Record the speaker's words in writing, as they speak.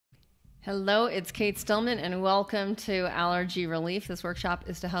Hello, it's Kate Stillman, and welcome to Allergy Relief. This workshop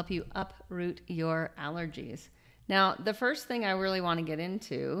is to help you uproot your allergies. Now, the first thing I really want to get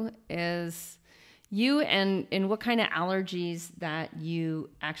into is you and what kind of allergies that you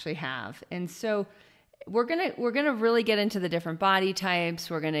actually have. And so we're gonna really get into the different body types.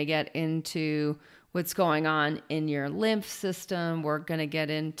 We're gonna get into what's going on in your lymph system. We're gonna get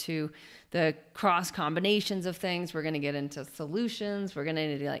into the cross combinations of things. We're going to get into solutions. We're going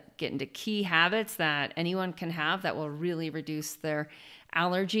to get into key habits that anyone can have that will really reduce their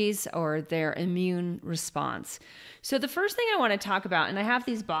allergies or their immune response. So the first thing I want to talk about, and I have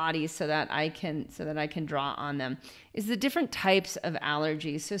these bodies so that I can draw on them, is the different types of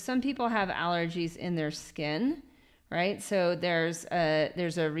allergies. So some people have allergies in their skin, right? So there's a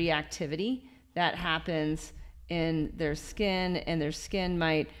reactivity that happens in their skin, and their skin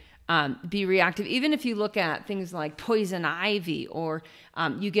might be reactive. Even if you look at things like poison ivy, or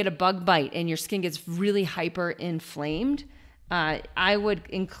you get a bug bite and your skin gets really hyper inflamed, I would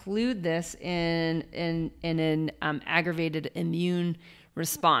include this in an aggravated immune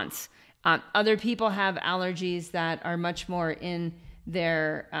response. Other people have allergies that are much more in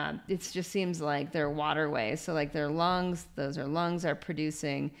their, it just seems like their waterways. So like their lungs, lungs are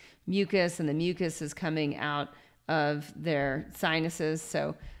producing mucus, and the mucus is coming out of their sinuses.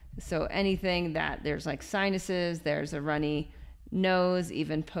 So anything that there's like sinuses, there's a runny nose,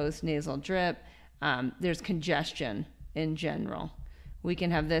 even post-nasal drip, there's congestion in general. We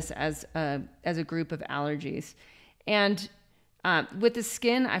can have this as a group of allergies. And with the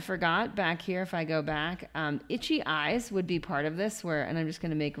skin, I forgot back here, if I go back, itchy eyes would be part of this, and I'm just going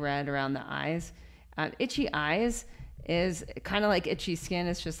to make red around the eyes. Itchy eyes is kind of like itchy skin.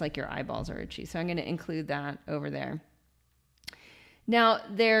 It's just like your eyeballs are itchy. So I'm going to include that over there. Now,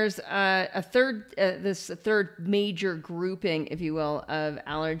 there's a third major grouping, if you will, of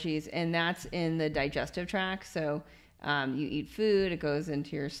allergies, and that's in the digestive tract. So you eat food, it goes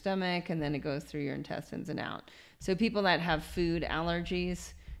into your stomach, and then it goes through your intestines and out. So people that have food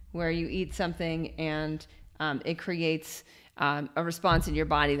allergies, where you eat something and it creates a response in your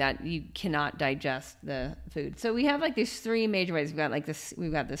body that you cannot digest the food. So we have like these three major ways.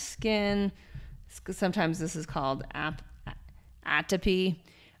 We've got the skin. Sometimes this is called atopy.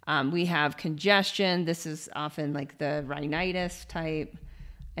 We have congestion. This is often like the rhinitis type.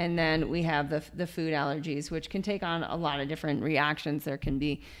 And then we have the food allergies, which can take on a lot of different reactions. There can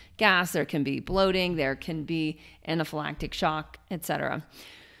be gas, there can be bloating, there can be anaphylactic shock, etc.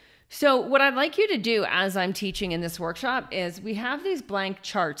 So what I'd like you to do as I'm teaching in this workshop is we have these blank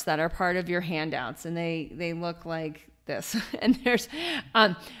charts that are part of your handouts, and they look like this. And there's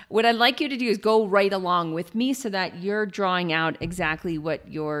what I'd like you to do is go right along with me so that you're drawing out exactly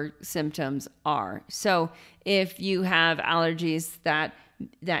what your symptoms are. So if you have allergies that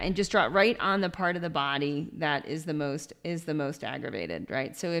and just draw right on the part of the body that is the most aggravated,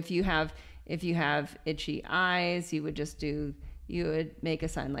 right? So if you have itchy eyes, you would make a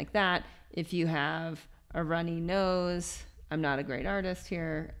sign like that. If you have a runny nose, I'm not a great artist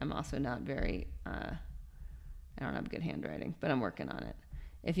here. I'm also not very I don't have good handwriting, but I'm working on it.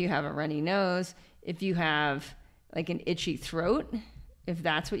 If you have a runny nose, if you have like an itchy throat, if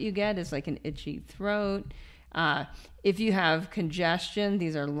that's what you get, is like an itchy throat. If you have congestion,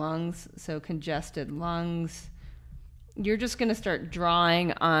 these are lungs, so congested lungs, you're just going to start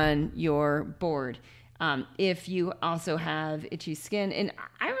drawing on your board. If you also have itchy skin, and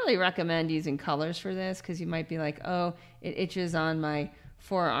I really recommend using colors for this, because you might be like, oh, it itches on my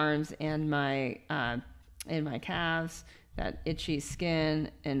forearms and my calves, that itchy skin,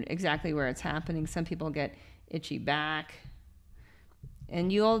 and exactly where it's happening. Some people get itchy back.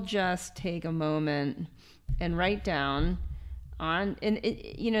 And you'll just take a moment and write down on, and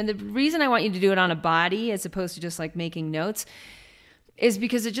the reason I want you to do it on a body as opposed to just like making notes is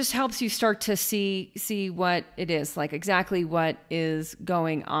because it just helps you start to see what it is, like exactly what is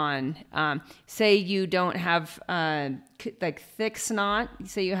going on. Say you don't have like thick snot,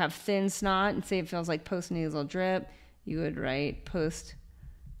 say you have thin snot, and say it feels like post-nasal drip, you would write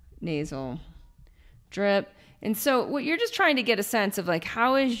post-nasal drip. And so what you're just trying to get a sense of, like,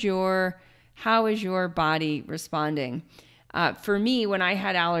 how is your body responding? For me, when I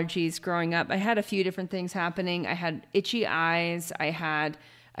had allergies growing up, I had a few different things happening. I had itchy eyes. I had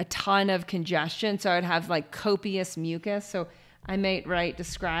a ton of congestion. So I'd have like copious mucus. So I might write,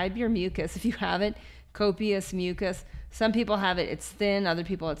 describe your mucus if you have it, copious mucus. Some people have it, it's thin. Other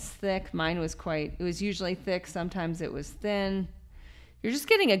people, it's thick. Mine was it was usually thick. Sometimes it was thin. You're just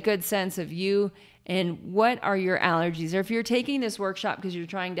getting a good sense of you and what are your allergies. Or if you're taking this workshop because you're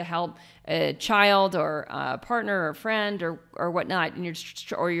trying to help a child or a partner or a friend or whatnot, and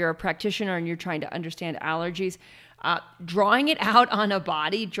you're a practitioner and you're trying to understand allergies, drawing it out on a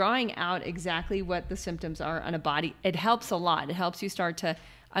body, drawing out exactly what the symptoms are on a body, it helps a lot. It helps you start to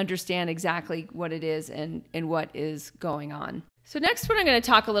understand exactly what it is and what is going on. So next, what I'm going to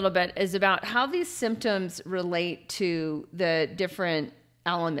talk a little bit is about how these symptoms relate to the different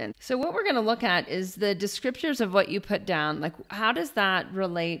elements. So what we're going to look at is the descriptors of what you put down. Like, how does that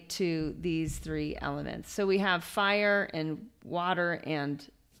relate to these three elements? So we have fire and water and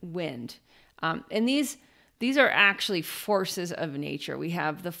wind. And these are actually forces of nature. We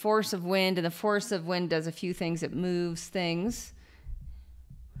have the force of wind, and the force of wind does a few things. It moves things.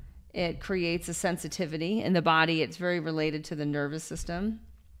 It creates a sensitivity in the body. It's very related to the nervous system.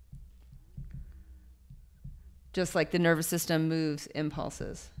 Just like the nervous system moves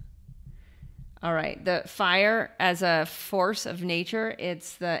impulses. All right, the fire as a force of nature,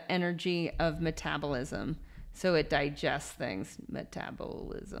 it's the energy of metabolism. So it digests things,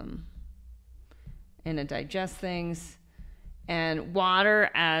 metabolism. And it digests things. And water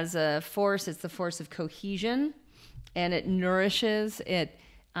as a force, it's the force of cohesion. And it nourishes, it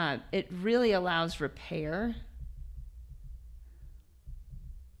really allows repair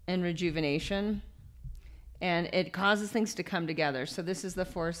and rejuvenation, and it causes things to come together. So this is the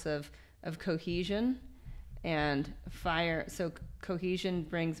force of cohesion and fire. So cohesion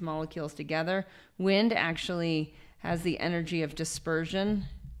brings molecules together. Wind actually has the energy of dispersion.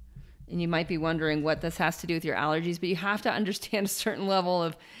 And you might be wondering what this has to do with your allergies, but you have to understand a certain level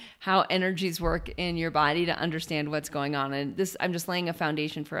of how energies work in your body to understand what's going on. And this, I'm just laying a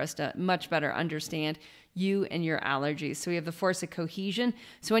foundation for us to much better understand you and your allergies. So we have the force of cohesion.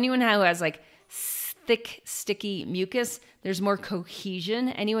 So anyone who has like thick, sticky mucus, there's more cohesion.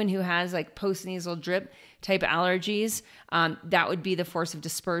 Anyone who has like postnasal drip type allergies, that would be the force of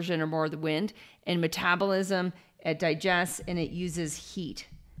dispersion or more of the wind. And metabolism, it digests and it uses heat.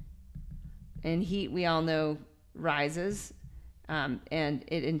 And heat, we all know, rises and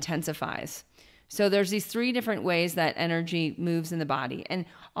it intensifies. So there's these three different ways that energy moves in the body. And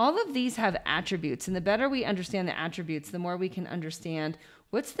all of these have attributes. And the better we understand the attributes, the more we can understand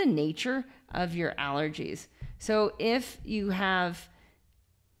what's the nature of your allergies. So if you have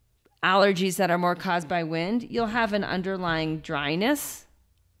allergies that are more caused by wind, you'll have an underlying dryness.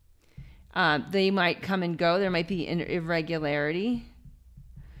 They might come and go. There might be an irregularity.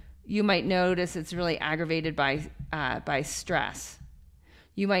 You might notice it's really aggravated by stress.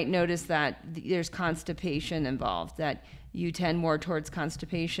 You might notice that there's constipation involved, that you tend more towards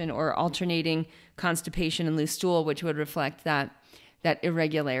constipation or alternating constipation and loose stool, which would reflect that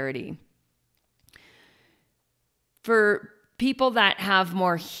irregularity. For people that have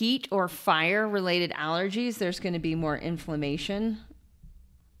more heat or fire-related allergies, there's going to be more inflammation.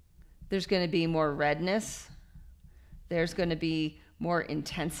 There's going to be more redness. There's going to be more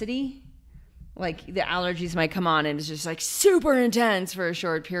intensity. Like the allergies might come on and it's just like super intense for a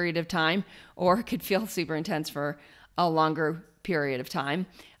short period of time, or it could feel super intense for a longer period of time.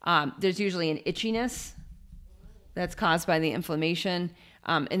 There's usually an itchiness that's caused by the inflammation,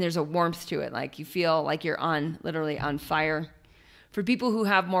 and there's a warmth to it. Like you feel like you're literally on fire. For people who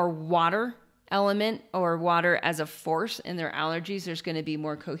have more water element or water as a force in their allergies, there's going to be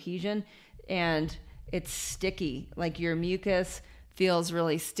more cohesion, and it's sticky. Like your mucus feels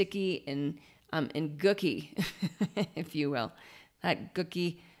really sticky and gooky, if you will, that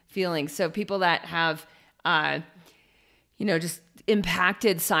gooky feeling. So people that have, just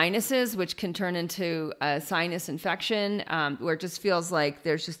impacted sinuses, which can turn into a sinus infection, where it just feels like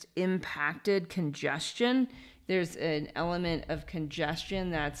there's just impacted congestion. There's an element of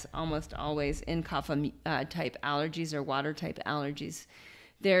congestion that's almost always in kapha type allergies or water type allergies.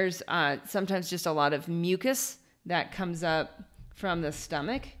 There's sometimes just a lot of mucus that comes up from the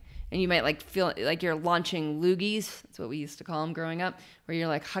stomach, and you might feel like you're launching loogies. That's what we used to call them growing up, where you're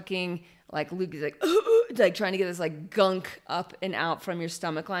like hucking like loogies, like trying to get this like gunk up and out from your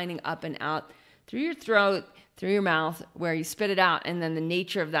stomach lining, up and out through your throat, through your mouth, where you spit it out, and then the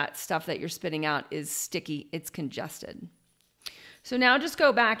nature of that stuff that you're spitting out is sticky. It's congested. So now just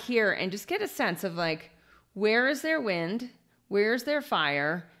go back here and just get a sense of like, where is there wind, where is there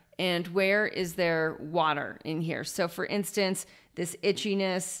fire, and where is there water in here? So for instance, this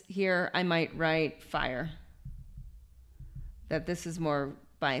itchiness here, I might write fire. That this is more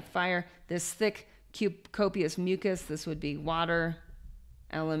by fire. This thick, copious mucus, this would be water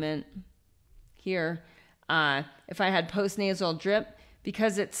element here. If I had postnasal drip,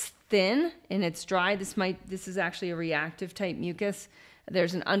 because it's thin and it's dry, this is actually a reactive type mucus.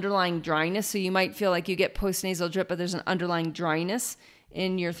 there's an underlying dryness. So you might feel like you get postnasal drip, but there's an underlying dryness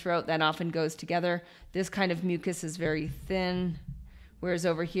in your throat that often goes together. This kind of mucus is very thin, whereas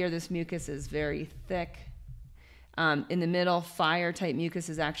over here, this mucus is very thick. In the middle, fire type mucus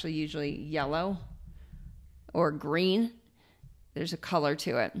is actually usually yellow or green. There's a color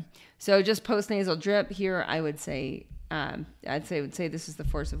to it. So just postnasal drip here, I would say, would say this is the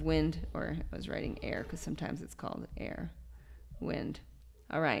force of wind, or I was writing air because sometimes it's called air, wind.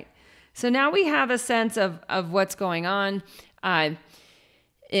 All right. So now we have a sense of what's going on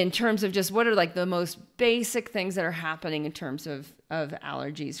in terms of just what are like the most basic things that are happening in terms of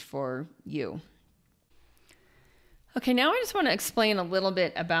allergies for you. Okay, now I just want to explain a little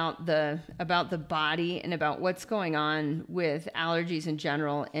bit about the body and about what's going on with allergies in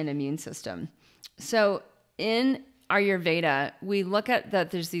general and immune system. So in Ayurveda, we look at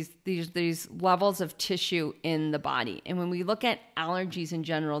that there's these levels of tissue in the body. And when we look at allergies in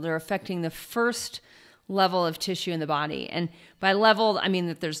general, they're affecting the first level of tissue in the body. And by level, I mean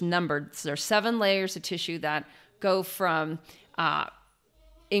that there's numbered. So there's 7 layers of tissue that go from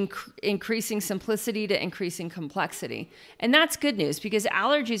increasing simplicity to increasing complexity. And that's good news because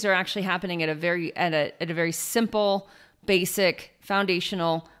allergies are actually happening at a very simple, basic,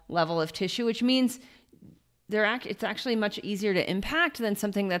 foundational level of tissue, which means it's actually much easier to impact than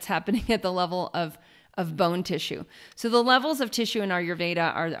something that's happening at the level of bone tissue. So the levels of tissue in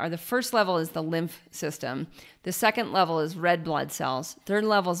Ayurveda are the first level is the lymph system. The second level is red blood cells. Third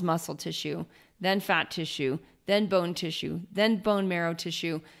level is muscle tissue, then fat tissue, then bone tissue, then bone marrow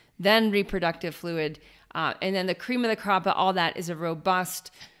tissue, then reproductive fluid. And then the cream of the crop of all that is a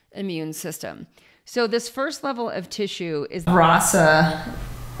robust immune system. So this first level of tissue is rasa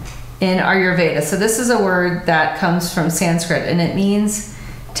in Ayurveda. So this is a word that comes from Sanskrit and it means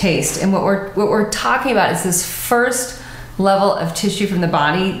taste. And what we're talking about is this first level of tissue from the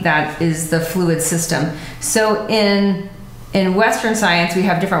body that is the fluid system. So in Western science, we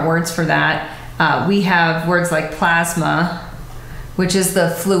have different words for that. We have words like plasma, which is the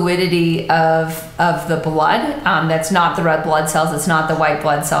fluidity of the blood. That's not the red blood cells. It's not the white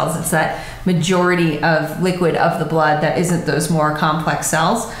blood cells. It's that majority of liquid of the blood that isn't those more complex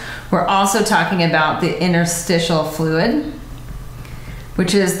cells. We're also talking about the interstitial fluid,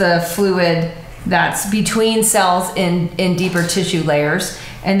 which is the fluid that's between cells in deeper tissue layers.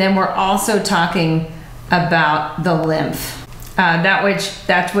 And then we're also talking about the lymph.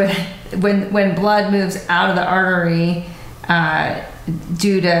 That's when blood moves out of the artery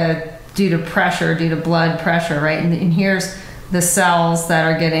due to pressure, due to blood pressure, right? And here's the cells that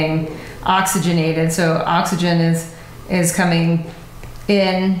are getting oxygenated. So oxygen is coming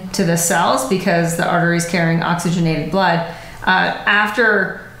into the cells because the artery is carrying oxygenated blood.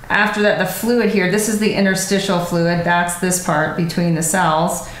 After that, the fluid here, this is the interstitial fluid. That's this part between the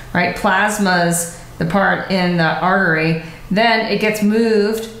cells, right? Plasma's the part in the artery. Then it gets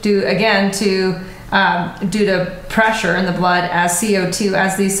moved due to pressure in the blood as CO2,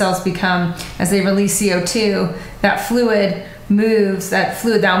 as these cells as they release CO2, that fluid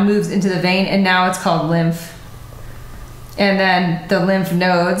now moves into the vein, and now it's called lymph. And then the lymph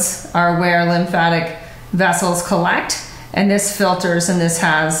nodes are where lymphatic vessels collect, and this filters, and this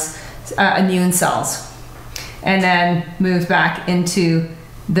has immune cells, and then moves back into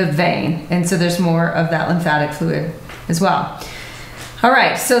the vein. And so there's more of that lymphatic fluid as well. All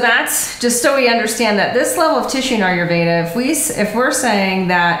right, so that's just so we understand that this level of tissue in Ayurveda, if we're saying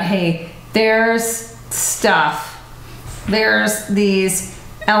that, hey, there's these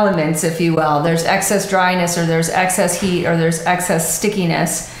elements, if you will, there's excess dryness, or there's excess heat, or there's excess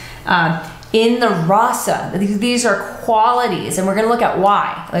stickiness in the rasa. These are qualities, and we're going to look at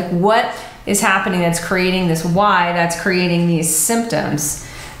why. Like, what is happening that's creating this why, that's creating these symptoms.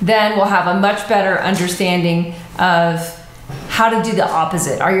 Then we'll have a much better understanding of how to do the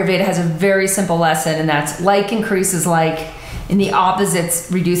opposite. Ayurveda has a very simple lesson, and that's like increases like, and the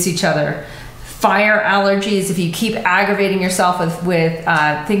opposites reduce each other. Fire allergies, if you keep aggravating yourself with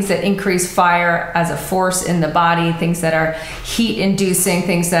things that increase fire as a force in the body, things that are heat-inducing,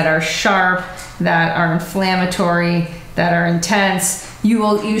 things that are sharp, that are inflammatory, that are intense,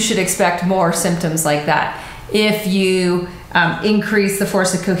 you should expect more symptoms like that. If you increase the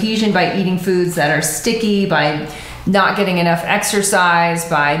force of cohesion by eating foods that are sticky, by not getting enough exercise,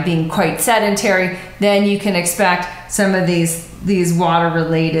 by being quite sedentary, then you can expect some of these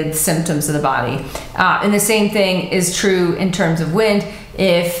water-related symptoms of the body. And the same thing is true in terms of wind.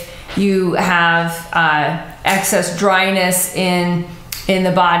 If you have excess dryness in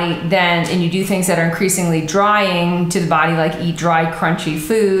the body, and you do things that are increasingly drying to the body, like eat dry, crunchy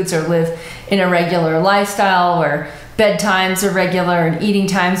foods, or live in a regular lifestyle where bedtimes are regular and eating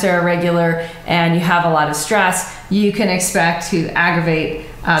times are irregular and you have a lot of stress, you can expect to aggravate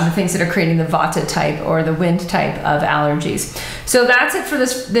the things that are creating the Vata type or the wind type of allergies. So that's it for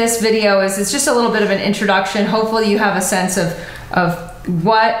this video. It's just a little bit of an introduction. Hopefully you have a sense of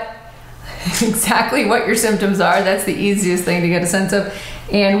what exactly what your symptoms are. That's the easiest thing to get a sense of,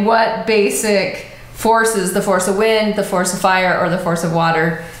 and what basic forces, the force of wind, the force of fire, or the force of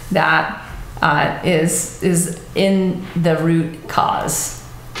water, that is in the root cause.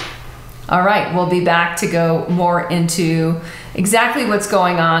 All right, we'll be back to go more into exactly what's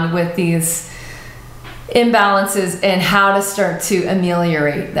going on with these imbalances and how to start to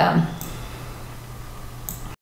ameliorate them.